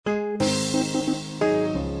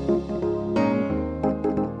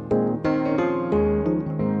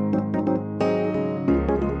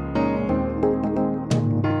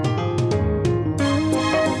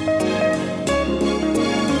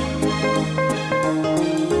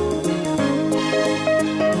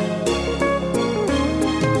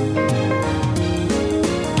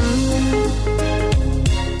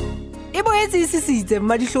letseditse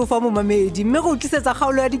Madihlofa mo mamedi mme go tlisetsa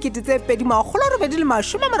kgaolo ya dikete tse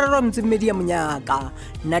 2032 ya Monyaka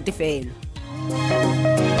natefelo.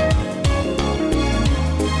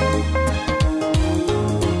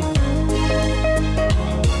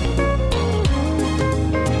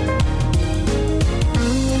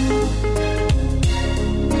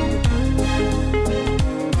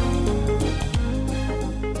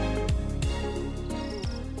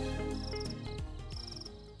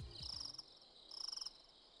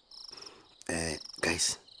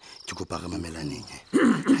 Guys, ke go paga mamelaneng ha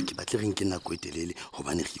ke batle reng ke nna go etelele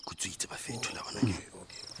hobane re ikutswitse ba fethu la bona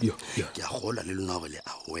ke ke a gola le lona le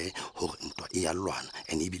awe hore ntwa e ya lwana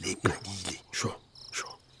ene ebile e qadile sure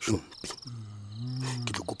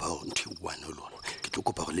ke tlo kopa hore ntho one lona ke tlo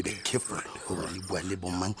kopa hore le be careful hore le bua le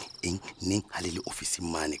bomang eng neng ha le office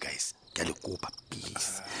mane guys ke le kopa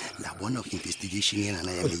please la bona investigation ena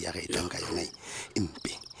na ya me ya re etanga yona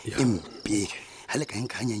empe hale ka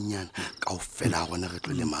enka nyanyana ka ofela gona re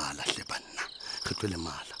tlo le mala hle banna re tlo le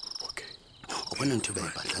mala okay o bona ntho ba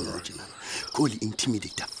e batlang mo tjena ko le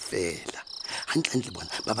intimidate fela hantle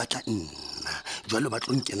bona ba batla nna jwalo ba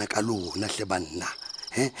tlo nkena ka lona hle banna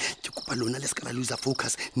ke kopa lona le ska la lose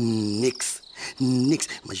focus next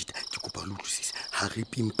majita ke kopa lo utlwisisa ha re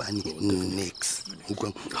pimpane next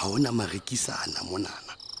utlwa ha ona marekisana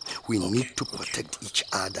monana we need to protect each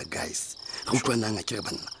other guys re utlwana nga ke re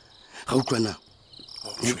banna ga utlwana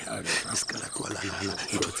iskala kwalana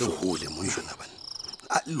ntho tse hole monana bana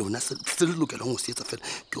lona se le lokela go se etsa fela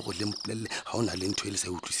ke go le mpolelle ha ona le ntho e le sa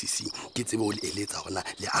utlwisising ke tsebe o le eletsa gona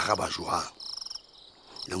le araba jwang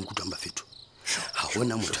la nkutwa ba fethu ha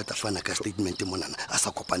hona motho a fana ka statement monana a sa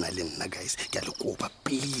kopana le nna guys ke a le kopa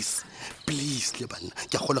please le bana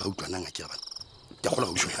ke a gola ga utlwana nga ke bana ke a gola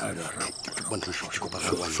ga utlwana ke bona ke kopa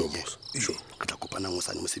ga wa nne ke tla kopana ngo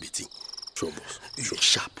sane mo sebetsing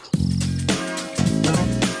sharp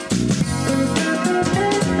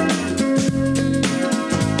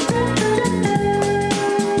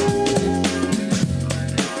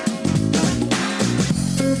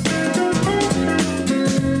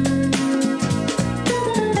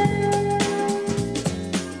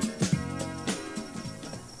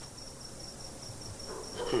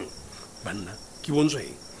banna ke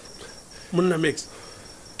bontswe monna Max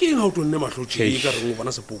ke eng ha o tonne mahlotse ka re mo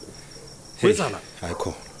bona sepoko ho etsala I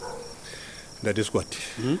call that is what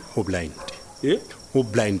ho blind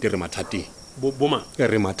re mathati boma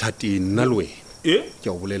re mathati nna le wena ke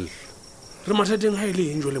a bolella re mathateng ha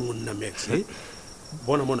ile enjo le monna Max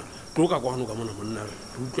bona toka kwa hano ka mona monna re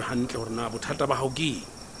utlwe hantle hore na bothata ba hao ke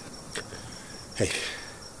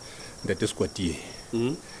that is what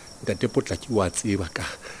that potla ki wa tseba ka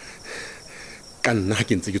nna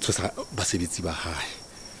ke ntse ke tshosa basebetsi ba hae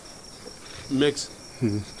Max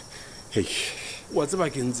wa tseba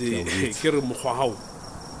ke ntse ke re mogwa hao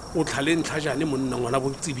o tlhale ntlhajane monna ngwana bo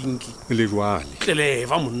tsebinki le jwale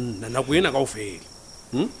tleleva monna na go ena ka ofela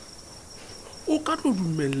o ka tlo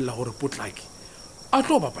dumella hore potlaki a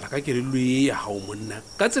tlo bapala ka kelelo ya hao monna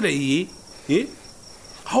ka tsela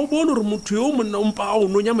ha o bona hore motho yo monna o mpa o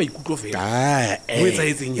nonya maikutlo fela o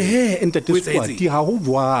etsaetseng ntate Squati ha ho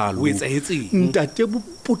jwalo o etsaetseng ntate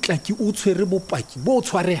potlaki o tshwere bopaki bo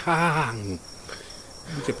tshwarehang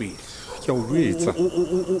ke pele ke o jwetsa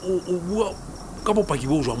o bua ka bopaki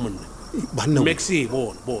bo jwa monna banna Max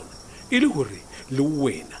bona e le hore le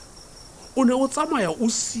wena o ne o tsamaya o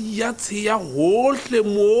sia tsheya hohle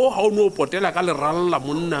mo ha o no potela ka leralla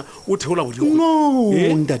monna o theola bodiko no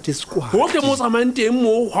ntate Squati hohle mo tsamanteng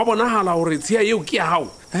mo ha bonahala hore tsheya eo ke ya hao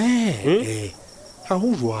ha ho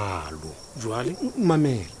jwalo jwale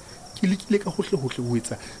mamela ke lekile ka hohle ho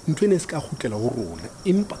etsa ntwe ne se ka gutlela ho rona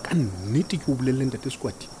empa ka nnete ke o bolelle ntate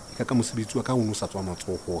Squati ka mosebetsi wa ka o no sa tswa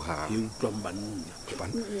matsogo ha e utlwang banna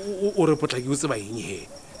o re potlaki o tseba eng he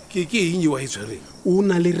ke eng wa itshwereng o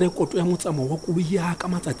na le rekoto ya motsamao wa koloi ya ka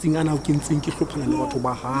matsatsing ana o ke ntseng ke hlophana le batho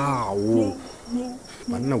ba hao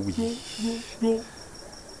banna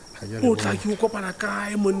o tla ke o kopana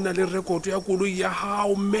kae monna le rekoto ya koloi ya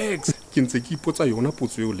hao Max ke ntse ke ipotsa yona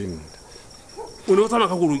potso eo le nna o ne o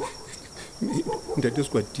tsamaya ka koloi ntate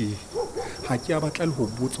Squati ha ke a batla le ho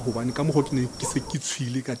botsa hobane ka mogo ke ne ke se ke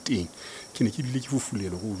tshwile ka teng ke ne ke bile ke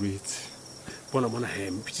fufulelo go jwetse bona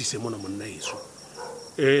mpitsise mona monna eso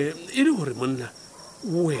e le hore monna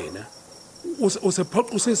wena o se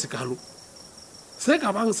phoqo se sekalo se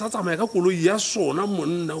ka bang sa tsamaya ka koloi ya sona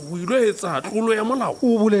monna o ile etsa tlolo ya molao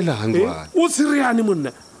o bolelang jwa o tsiriane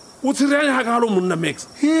monna o tsiriane ha galo monna Max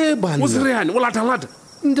bana o tsiriane o lata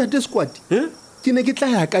ntate Squati ke ne ke tla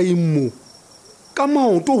ya ka immo ka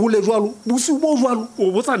maoto hole jwalo bosiu bo jwalo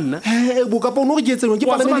o botsa nna bo ka pona gore ke etseng ke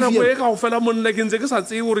wa tseba palame nako e le ka go fela monna ke ntse ke sa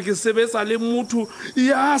tsebe gore ke sebetsa le motho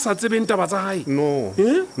ya sa tsebeng taba tsa gae no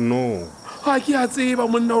ga ke a tseba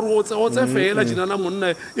monna gore o tse fela jenana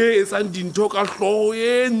monna e etsang dintho ka tlhogo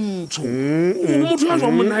e ntsho motho ya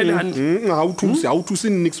jwang monna ga e le gantle ga o thuse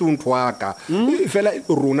nix o ntho wa ka fela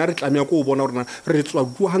rona re tlamea ko o bona gorena re tswa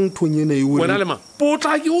bua ga nthong ene eo wena le ma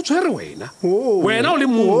potlaki o tshwere wena o le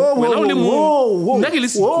mong nna ke le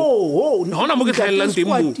siko ga ona mo ke tlhaelelang teng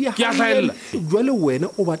mo ke a tlhaelela jwale wena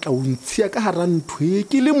o batla o ntshia ka gara ntho e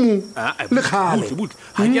ke le mo le kgale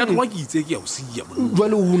ga ke a tloga ke itse ke ya o sia monna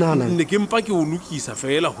jwale o nana nne ke mpa ke o lokisa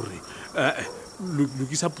fela gore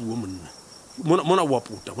lokisa puo monna mona wa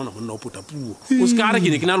puta mona monna o puta puo o se ka re ke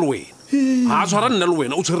ne ke na le wena ga a tshwara nna le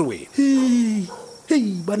wena o tshwere wena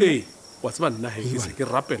wa tseba nna ge ke se ke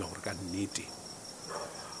rapela gore ka nnete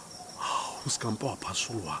o se kampa wa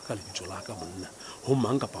phasoloa ka lebitso la ka monna go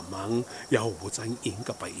mang kapa mang ya go botsang eng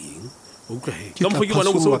kapa eng wa utlwa he ka mokgwa ke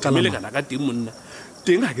bona go se o themelekana ka teng monna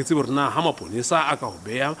teng ga ke tsebe gore na ga maponesa a ka go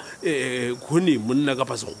beya kgone monna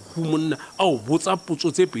kapa segogu monna a o botsa potso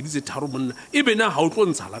tse pedi tse tharo monna e be na ga o tlo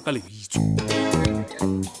ntshala ka lebitso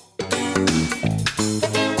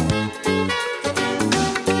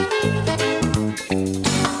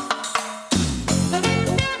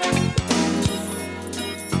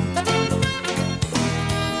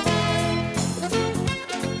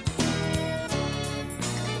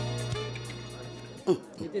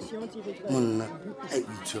monna a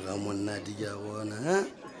itshwera monnate ke a bona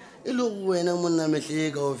e le go wena monna metlhe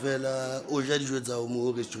e ka o fela o ja dijo tsao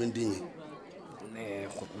mo restauranteng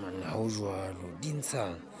manna ga o jalo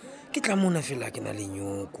dintshang ke tla mona fela ke na le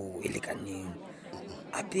nyoko e lekaneng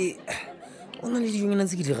ape o na le dijonyana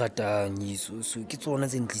tse ke di ratang yeso so ke tsona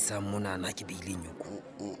tse ntlisang monana ke beile nyoko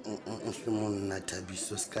hle monna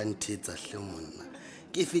Thabiso se ka nthetsa hle monna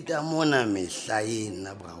ke feta mona mehla e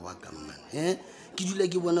nna bra wa ka mmane ke dula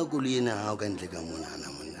ke bona koloi ena ga o ka ntle ka monana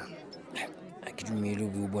monna a ke dumele o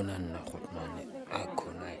be o bona nna gotmane a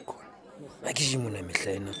khona a ke je mona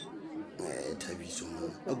mehla ena Thabiso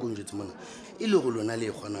mona a konjetse mona e le go lona le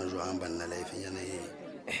e kgona jwang banna lifenyana e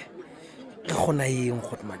re kgona eng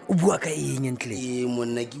gotmane o bua ka eng ntle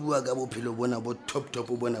monna ke bua ka bophelo bona bo top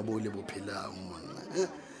bona bo le bophelang monna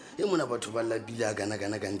e mona batho ba lapile a kana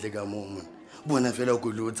ka ntle ka moo monna bona fela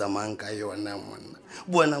ko le o tsamayang ka yona monna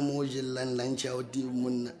bona mo o jellang lunch ya o teng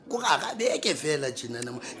monna ko ga beke fela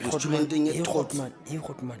tjenana restauranteng e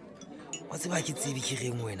gotmane wa tseba ke tsebe ke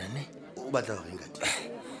reng wena ne o batla go reng ka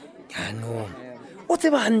teng yaanong o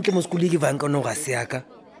tseba gantle mo sekolo e ke bang ka no ga se yaka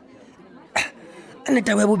a ne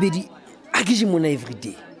taba ya bobedi a ke je mona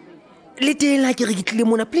everyday le teng la ke re ke tlile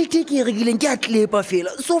mona plate e ke e rekileng ke a tlepa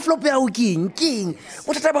fela so flop ya o keng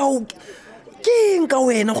bothata ba o keng ka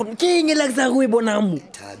wena keng e la ke sa go e bona mo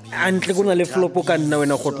antle go na le flopo ka nna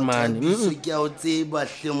wena gotmane ke a o tseba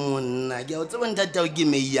hle monna ke a o tseba ntatao ke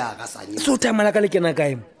meya ka sanye so tamala ka le kena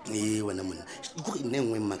kae wena monna go re nne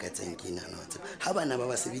nngwe mmakatsang ke nana wa tseba ha bana ba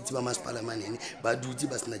basebetsi ba masepalamanene ba dutse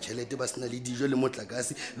ba sena tšhelete ba sena le dijo le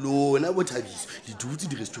motlakase lona Bothabiso le dutse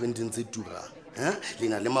di-restauranteng tse turang le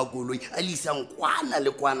na le makoloi a le isang kwana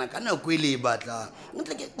le kwana ka nako e le e batlang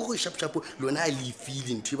ntle ke go shapshapo lona a le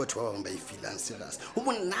ifile ntho e batho ba bangwe ba e filang serious o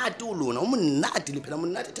monate o lona o monate le phela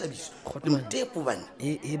monate Thabiso le motepo bana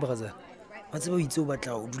brother wa tseba o itse o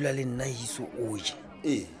batla o dula le nna hiso o je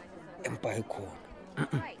empa e khona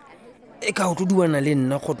e ka o tlo duana le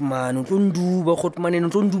nna gotmane o tlo nduba gotmane o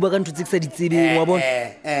tlo nduba ka ntho tse ke sa di tsebeng wa bona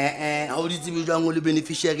ha o di tsebe jwang o le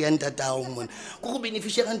beneficiary ya ntatao mona go go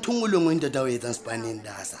beneficiary ya ntho nngwe le nngwe ntatao e etsang sepaneng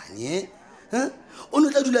da sane o no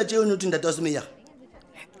tla dula tjeo no ntatao se meya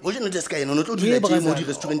go jeno tse ska yena o no tlo dula tjeo mo di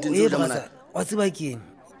restauranteng tse jwa mona wa tseba ke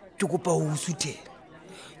kopa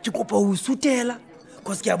o sutela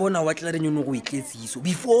cause ke a bona wa tla re nyono go itletsiso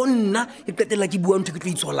before nna e qetela ke bua ntho ke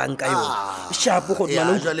tlo itsholang ka yona sharp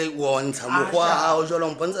gotmane jwale o ntsha mokgwa hao jwale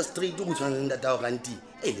o mpontsha straight go tshwana le ntatao ganti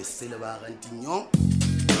e le sele ba ganti nyo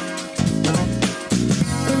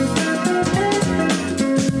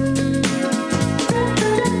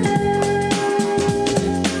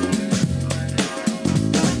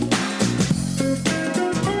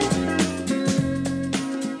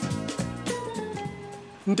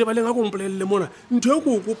nte ba leng a ko mpolelele mona ntho e ko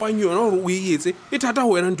o kopang yona gore o e etse e thata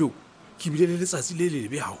go wena ntho ke bile le letsatsi le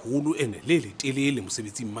lebe gagolo ene le letelele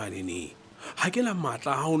mosebetsing maneneng ga ke la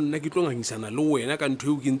maatla ga o nna ke tlo ngangisana le wena ka ntho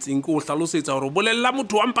e o ke ntseng ke o tlhalosetsa gore bolelela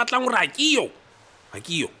motho wa mpatlang gore ga ke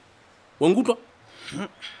yo wa nkutlwa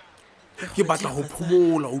ke batla go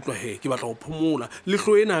phomola utlwa he ke batla go phomola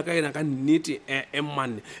lehlo ena ka ena ka nnete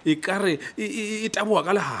manne e kare e taboa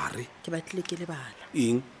ka lehare ke batlile ke lebala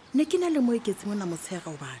eng ne ke na le mo eketse mona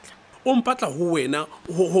motshega o batla o mpatla ho wena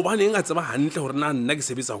hobaneng a tseba hantle hore na nna ke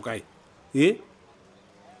sebetsa ho kae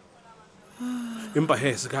empa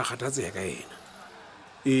se ka kgathatseha ka yena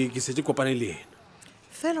ke se ke kopane le yena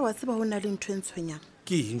fela wa tseba ho na le ntho e ntshwenyang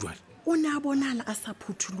ke eng jwale o ne a bonala a sa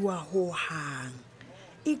phuthuluwa ho hang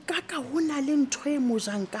e kaka ho na le ntho e mo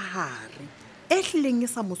jang ka hare e hlileng e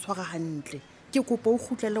sa mo tshwara hantle ke kopa o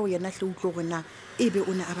kgutlele ho yena hle utlwe gore na ebe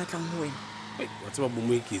o ne a batlang ho wena wa tseba bo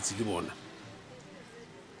moeketsi le bona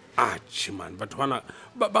man batho bana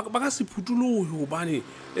ba ka se phutolohe hobane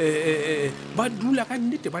ba dula ka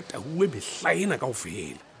nnete ba tahuwe mehlaena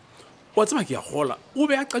kaofela wa tseba ke ya gola o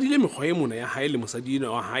be a qadile mekgwa e mona ya hae le mosadi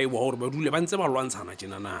ena wa hae wa hore ba dule ba ntse ba lwantshana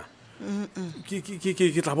tjenana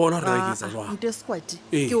ke tla bona hore ke etsa jwang nte squad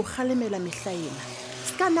ke o kgalemela mehlaena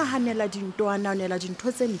ska nahanela dintwana nela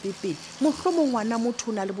dintho tse mpepedi mohlomong ngwana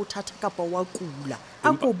motho o na le bothata kapa wa kula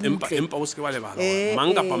a go butle empa o se ke ba lebala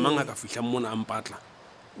mang kapa mang a ka fihla mona a mpatla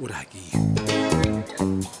o re ha ke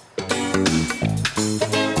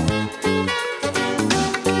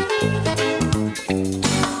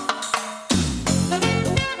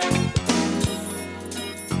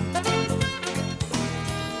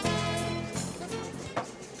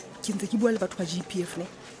ke ntse ke bua le batho ba GPF ne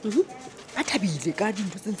ba thabile ka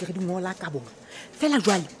dintho tse ntse re di ngola ka bona fela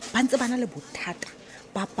jwale ba ntse ba na le bothata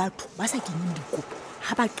ba batho ba sa kenyeng dikopo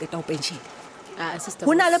ha ba qeta ho pension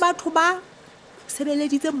ho na le batho ba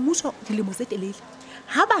sebeleditse mmuso dilemo tse telele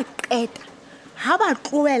ha ba qeta ha ba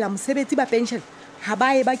tloela mosebetsi ba pension ha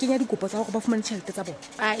ba e ba kenya dikopo tsa hore ba fumane tjhelete tsa bona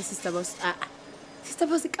sister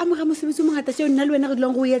boss ka mora mosebetsi o mongata tjeo nna le wena re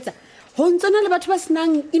dilong go etsa ho ntsona le batho ba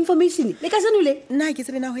senang information le ka seno le nna ke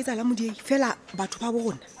tsebe na ho etsa la modiei fela batho ba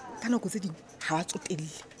bona ka nako tse ding ha ba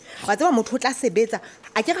tsotelle wa tseba motho o tla sebetsa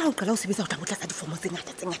a ke ga o qala ho sebetsa o tla botla tsa difomo tse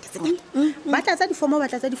ngata ba tla tsa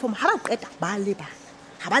difomo ha ba qeta ba leba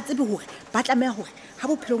ha ba tsebe hore ba tlameha hore ha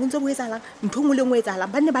bophelo bo ntse bo etsahalang ntho ngwe le ngwe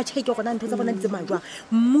etsahalang ba ne ba check gona ntho tsa bona di tsemaya jwang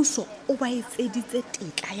mmuso o ba etseditse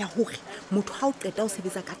tetla ya hore motho ha o qeta ho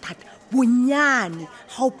sebetsa ka thata bonyane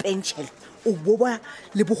ha o pension o boba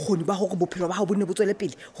le bokgoni ba hore bophelo ba hao bo ne bo tswele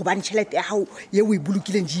pele hobane tjhelete ya hao ye o e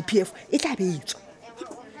bolokileng GPF e tla beetswa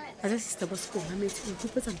sister boss ko mametse o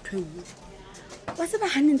kopetsa ntho e nngwe wa tseba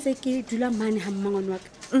hanentse ke dula mane ha mmangwana wa ka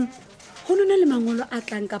ho nona le mangolo a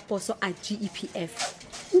tlang ka poso a GEPF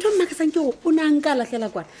ntho mma ka sanke o na nka lahlela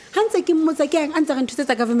kwana hantse ke mmotsa ke ang antsa re ntho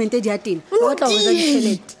tsa government di a tena o tla ho etsa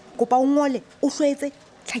ditjhelete kopa o ngole o hlwetse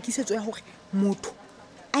tlhakisetso ya hore motho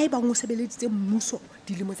a e bang o sebeleditse mmuso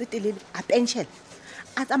dilemo tse telele a pension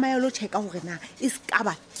a tsamaya lo checka hore na e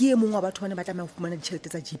skaba ke e mongwe wa batho ba ne ba tsamaya ho fumana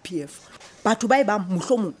ditjhelete tsa GPF batho ba e bang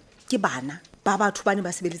mohlomong ke bana ba batho ba ne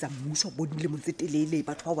ba sebeletsa mmuso bo dilemo tse telele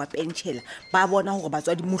batho ba pension ba bona hore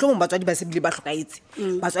batswadi mohlomong batswadi ba sebile ba hlokaetse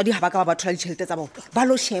batswadi ha ba ka ba batho la ditjhelete tsa bona ba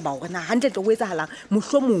lo sheba hore na hantle ho etsahalang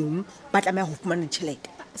mohlomong ba tsamaya ho fumana ditjhelete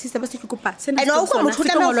sister ba se ke kopa sena eno go motho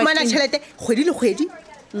tla ho fumana tjhelete kgwedi le kgwedi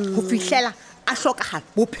ho fihlela a hlokahala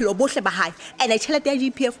bophelo bohle ba hae ene tjhelete ya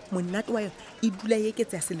GPF monate wa yona e dula e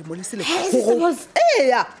eketsa selemo le selemo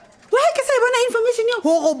eya wa ke sa bona information yo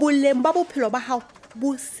hore boleng ba bophelo ba hao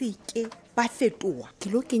bo seke ba fetoha ke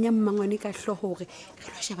lo kenya mmangwane ka hloho hore re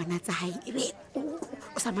lo shebana tsa hae ebe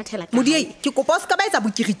o sa mathela ka modiei ke kopa o ska ba etsa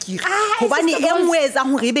bokirikiri hobane e nngwe etsa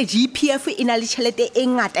hore ebe GPF e na le tjhelete e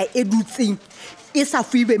ngata e dutseng e sa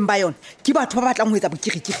fuibeng ba yona ke batho ba batlang ho etsa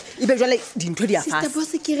bokirikiri ebe jwale dintho di a fasa sister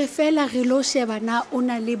boss ke re fela re lo shebana o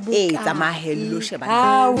na le boka tsamahelo lo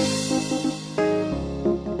shebana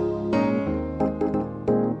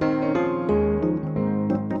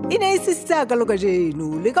ine e sisitsa ka loka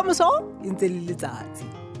jeno le ka moso e ntse le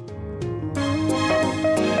letsatsi